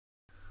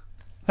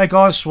Hey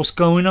guys, what's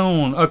going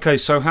on? Okay,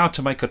 so how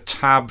to make a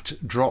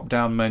tabbed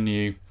drop-down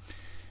menu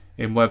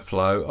in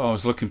Webflow. I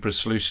was looking for a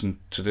solution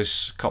to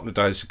this a couple of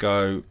days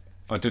ago.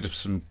 I did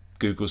some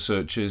Google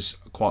searches.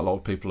 Quite a lot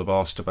of people have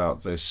asked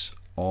about this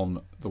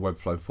on the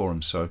Webflow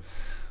forum, so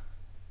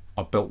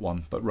I built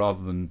one. But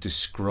rather than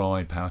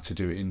describe how to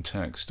do it in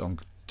text, I'm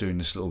doing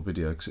this little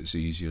video because it's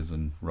easier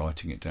than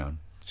writing it down.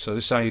 So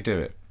this is how you do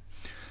it.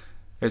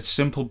 It's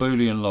simple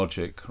Boolean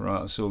logic,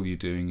 right? That's all you're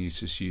doing. You're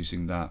just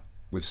using that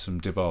with some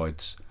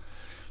divides.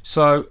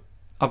 So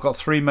I've got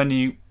three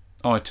menu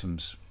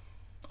items.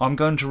 I'm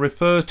going to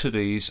refer to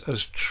these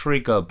as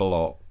trigger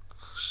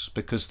blocks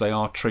because they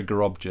are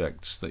trigger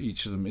objects, that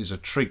each of them is a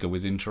trigger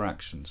with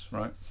interactions,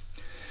 right?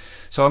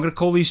 So I'm going to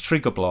call these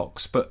trigger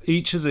blocks, but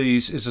each of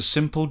these is a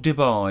simple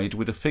divide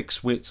with a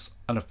fixed width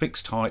and a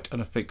fixed height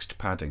and a fixed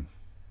padding,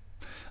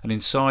 and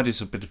inside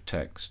is a bit of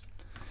text.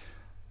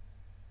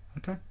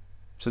 Okay,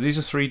 so these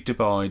are three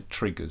divide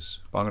triggers.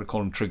 I'm going to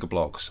call them trigger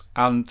blocks,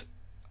 and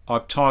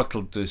I've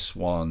titled this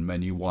one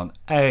menu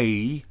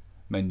 1A,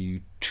 menu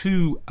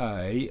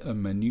 2A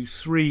and menu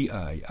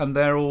 3A, and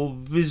they're all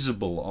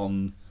visible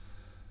on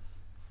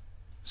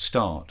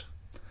start,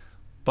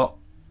 but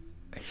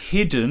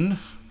hidden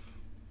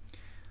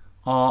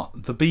are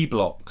the B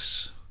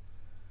blocks,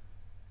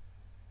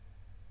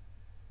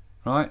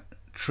 right?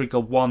 Trigger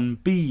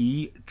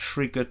 1B,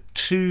 trigger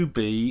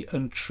 2B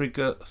and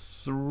trigger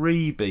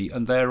 3B,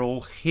 and they're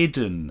all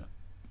hidden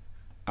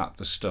at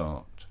the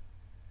start,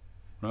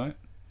 right?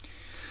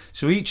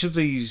 So each of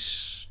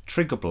these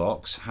trigger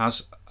blocks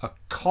has a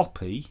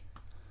copy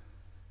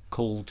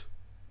called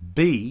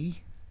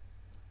B,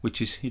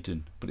 which is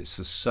hidden, but it's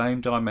the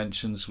same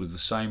dimensions with the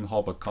same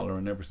hover color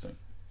and everything.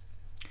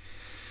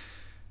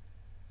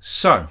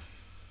 So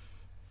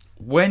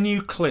when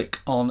you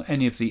click on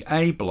any of the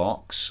A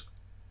blocks,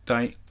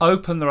 they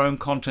open their own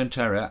content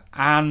area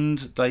and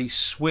they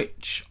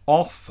switch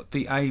off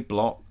the A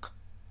block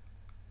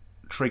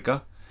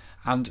trigger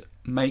and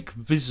make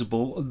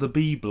visible the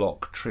B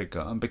block trigger.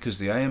 And because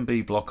the A and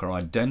B block are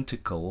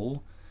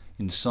identical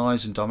in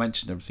size and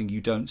dimension and everything,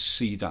 you don't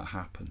see that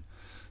happen.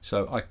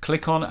 So I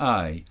click on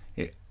A,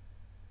 it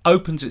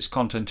opens its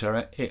content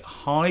area, it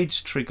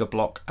hides trigger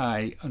block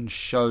A and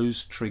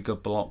shows trigger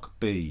block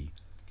B.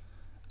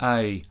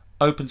 A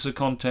opens the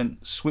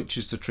content,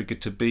 switches the trigger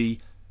to B,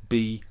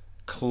 B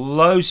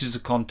closes the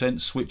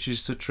content,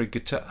 switches the trigger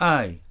to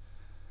A.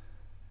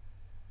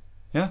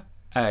 Yeah?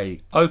 A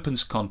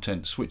opens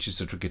content, switches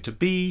the trigger to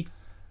B,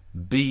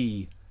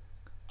 B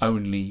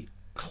only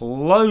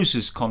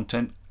closes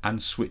content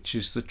and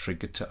switches the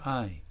trigger to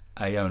A.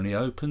 A only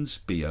opens,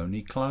 B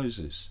only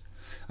closes.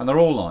 And they're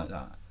all like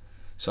that.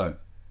 So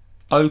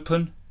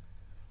open,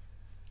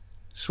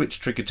 switch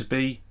trigger to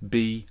B,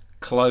 B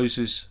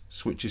closes,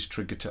 switches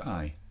trigger to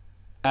A.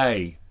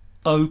 A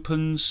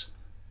opens,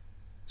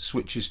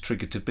 switches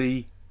trigger to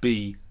B,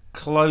 B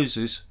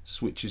closes,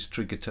 switches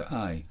trigger to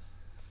A.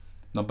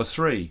 Number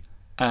 3,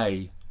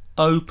 A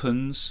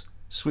opens,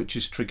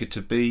 switches trigger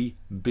to B,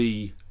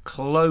 B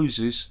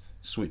closes,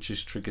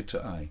 switches trigger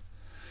to A.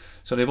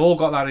 So they've all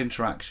got that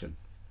interaction.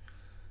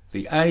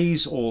 The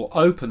A's all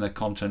open their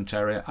content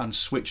area and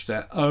switch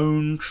their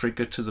own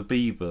trigger to the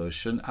B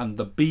version, and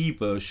the B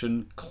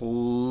version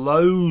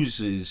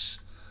closes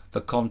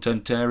the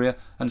content area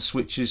and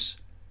switches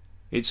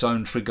its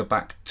own trigger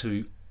back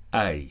to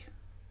A.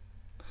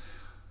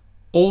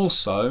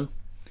 Also,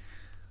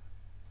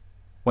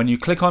 when you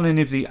click on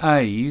any of the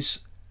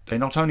A's, they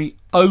not only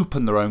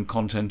open their own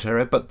content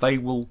area, but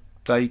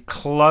they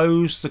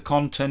close the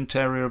content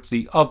area of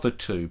the other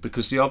two,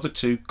 because the other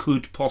two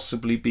could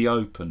possibly be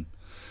open.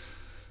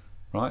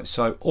 Right,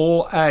 so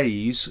all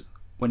A's,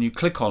 when you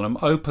click on them,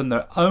 open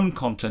their own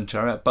content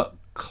area but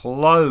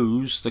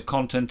close the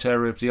content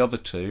area of the other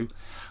two,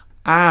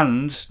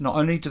 and not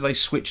only do they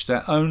switch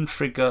their own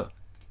trigger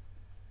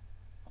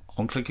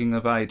on clicking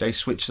of A, they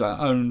switch their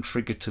own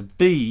trigger to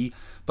B,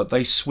 but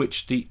they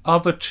switch the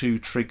other two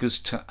triggers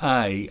to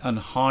A and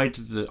hide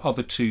the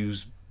other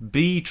two's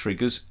B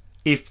triggers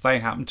if they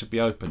happen to be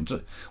open.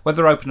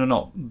 Whether open or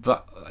not,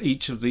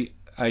 each of the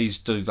A's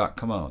do that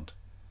command.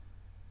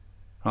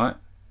 Right?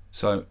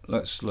 So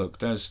let's look.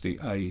 There's the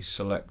A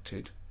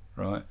selected.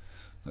 Right?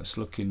 Let's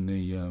look in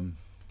the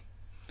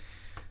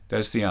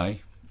there's the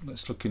A.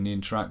 Let's look in the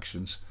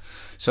interactions.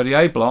 So the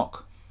A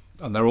block,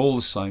 and they're all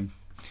the same,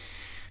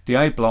 the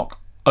A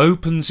block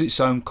opens its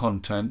own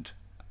content,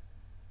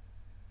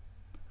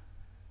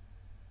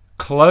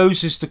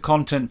 closes the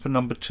content for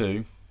number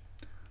 2,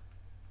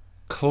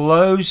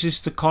 closes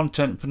the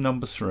content for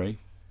number 3,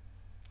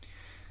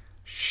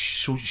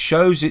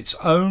 shows its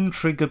own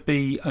trigger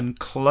B and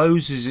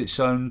closes its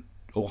own,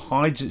 or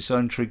hides its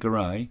own trigger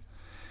A,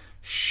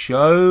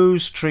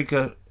 shows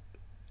trigger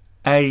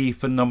A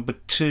for number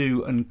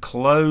 2 and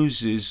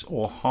closes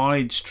or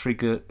hides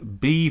trigger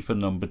B for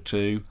number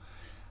 2,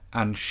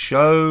 and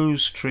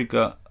shows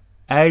trigger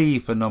A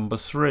for number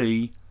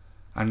 3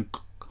 and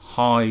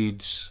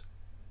hides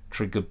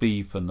trigger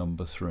B for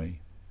number 3.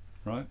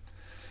 Right?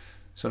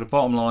 So the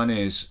bottom line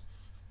is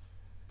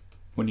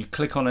when you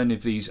click on any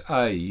of these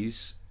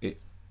A's,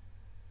 it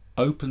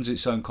opens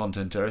its own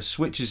content area,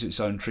 switches its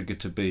own trigger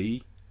to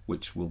B,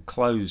 which will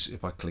close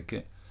if I click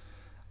it,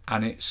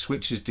 and it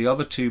switches the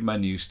other two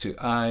menus to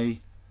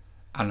A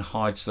and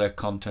hides their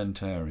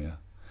content area.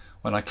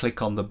 When I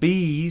click on the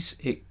B's,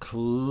 it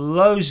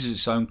closes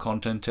its own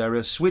content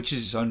area,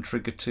 switches its own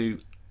trigger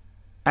to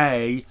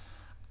A,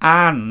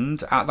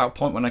 and at that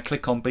point when I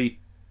click on B,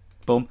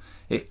 boom,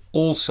 it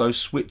also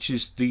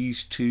switches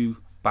these two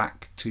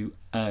back to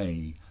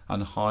A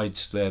and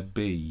hides their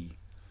B.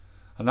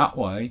 And that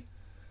way,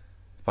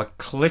 if I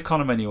click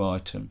on a menu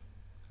item,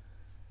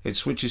 it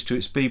switches to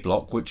its B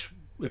block, which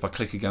if I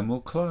click again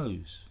will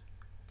close.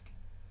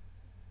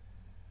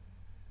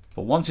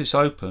 But once it's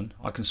open,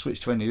 I can switch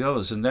to any of the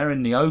others, and they're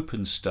in the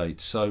open state.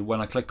 So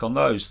when I click on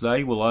those,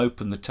 they will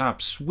open the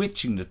tab,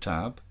 switching the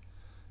tab.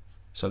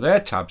 So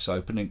their tab's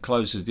open, it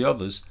closes the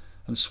others,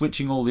 and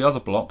switching all the other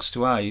blocks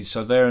to A,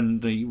 so they're in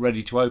the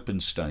ready to open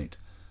state.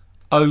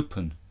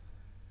 Open.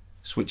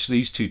 Switch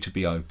these two to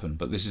be open,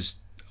 but this is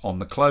on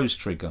the close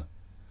trigger.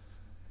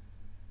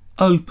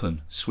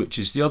 Open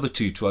switches the other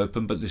two to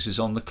open, but this is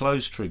on the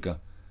close trigger.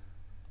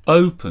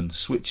 Open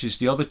switches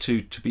the other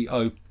two to be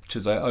to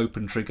their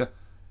open trigger,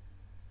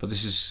 but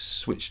this is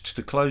switched to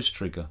the close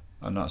trigger,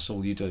 and that's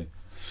all you do.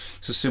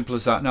 It's as simple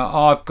as that. Now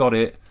I've got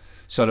it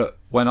so that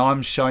when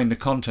I'm showing the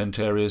content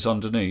areas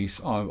underneath,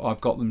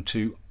 I've got them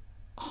to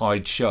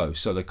hide show,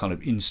 so they're kind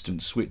of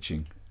instant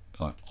switching,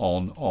 like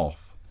on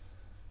off,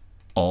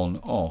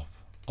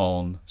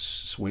 on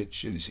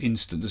switch, and it's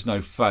instant. There's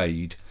no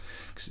fade,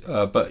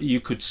 but you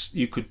could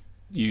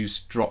use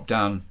drop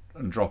down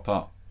and drop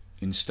up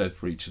instead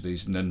for each of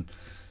these, and then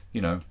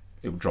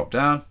it would drop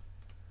down,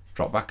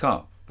 drop back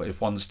up. But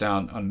if one's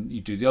down and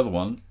you do the other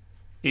one,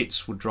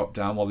 it would drop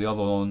down while the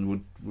other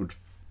one would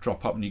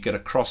drop up, and you get a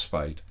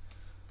crossfade.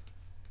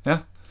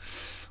 Yeah.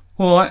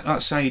 All right,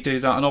 that's how you do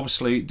that. And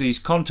obviously these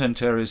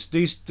content areas,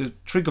 the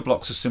trigger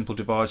blocks are simple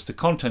divides, the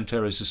content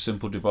areas are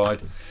simple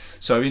divide.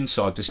 So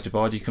inside this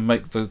divide you can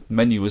make the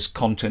menu as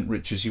content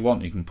rich as you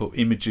want. You can put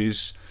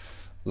images,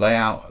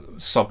 layout,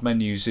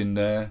 sub-menus in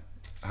there,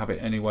 have it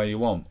any way you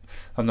want.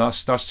 And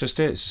that's just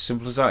it. It's as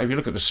simple as that. If you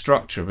look at the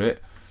structure of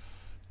it,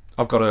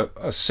 I've got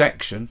a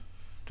section.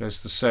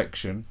 There's the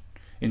section.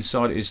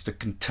 Inside it is the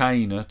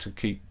container to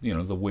keep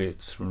the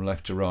width from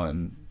left to right,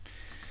 and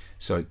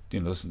so it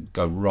doesn't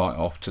go right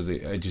off to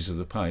the edges of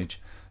the page.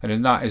 And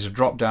in that is a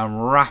drop down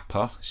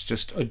wrapper. It's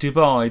just a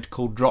divide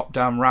called drop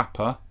down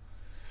wrapper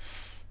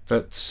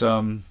that's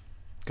going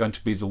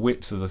to be the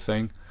width of the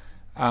thing,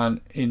 and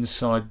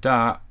inside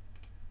that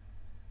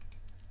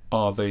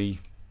are there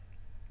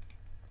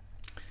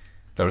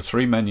are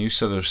 3 menus,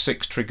 so there are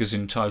 6 triggers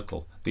in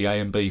total, the A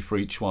and B for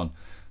each one.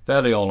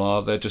 There they all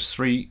are. They're just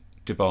 3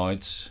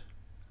 divides,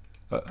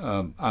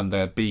 and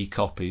they're B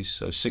copies,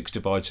 so 6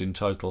 divides in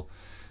total.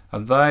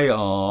 And they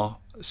are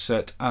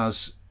set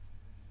as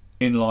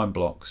inline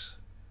blocks,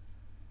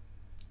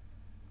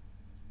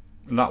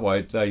 and that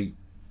way they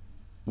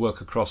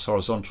work across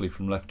horizontally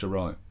from left to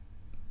right.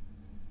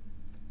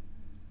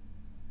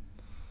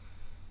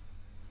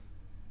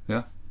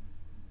 Yeah,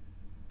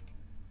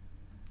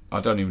 I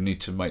don't even need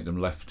to make them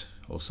left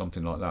or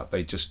something like that.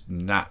 They just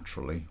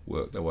naturally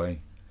work their way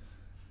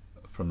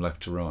from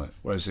left to right,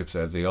 whereas if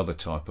they're the other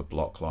type of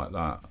block like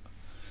that,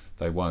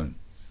 they won't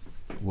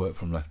work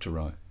from left to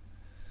right.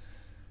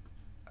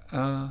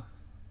 And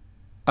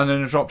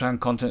then the drop down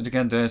content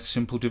again, they're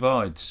simple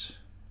divides.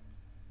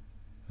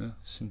 Yeah,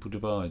 simple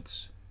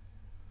divides.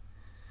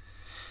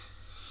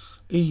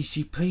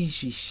 Easy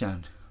peasy,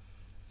 son.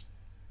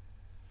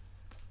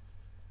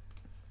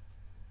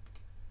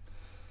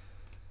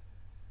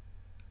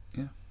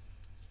 Yeah.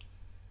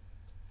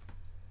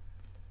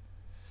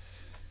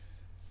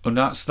 And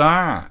that's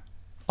that.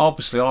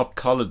 Obviously I've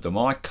coloured them.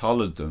 I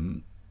coloured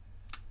them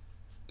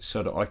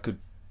so that I could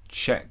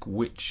check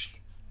which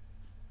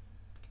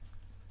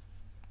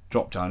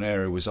drop down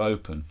area was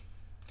open.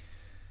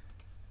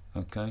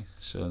 Okay,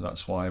 so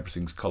that's why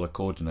everything's color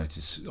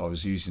coordinated. I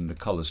was using the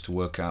colors to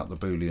work out the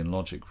Boolean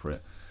logic for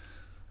it.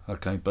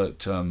 Okay,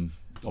 but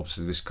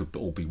obviously this could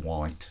all be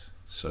white,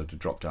 so the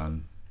drop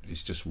down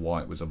is just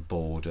white with a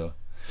border.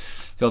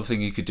 The other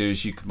thing you could do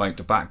is you could make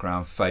the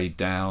background fade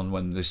down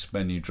when this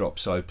menu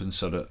drops open,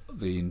 so that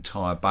the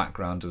entire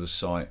background of the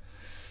site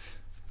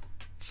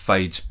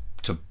fades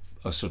to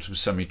a sort of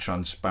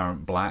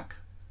semi-transparent black.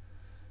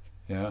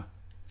 Yeah,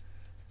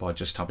 by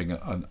just having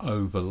an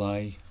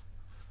overlay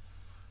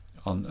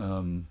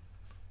on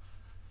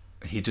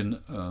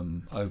hidden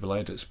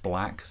overlay that's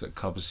black, that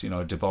covers,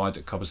 a divide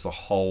that covers the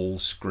whole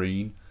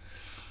screen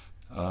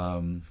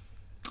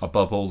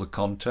above all the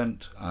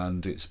content,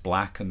 and it's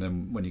black, and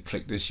then when you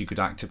click this you could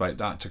activate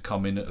that to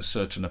come in at a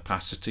certain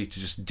opacity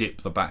to just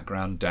dip the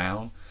background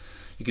down.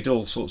 You could do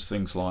all sorts of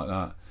things like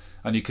that,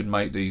 and you could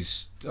make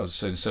these, as I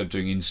said, instead of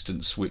doing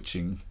instant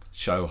switching,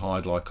 show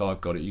hide like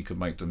I've got it, you could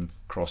make them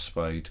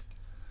crossfade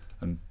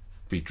and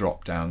be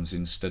drop downs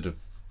instead of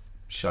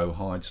show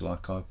hides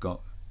like I've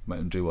got. Make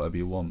them do whatever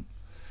you want.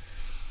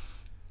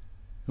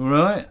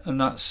 Alright,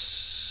 and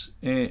that's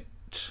it.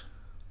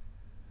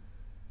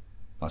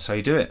 That's how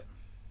you do it.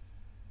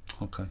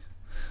 Okay.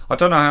 I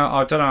don't know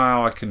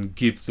how I can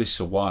give this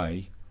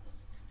away.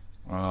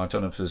 I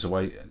don't know if there's a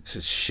way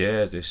to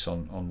share this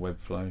on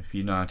Webflow. If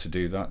you know how to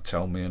do that,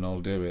 tell me and I'll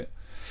do it.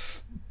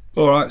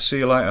 Alright, see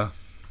you later.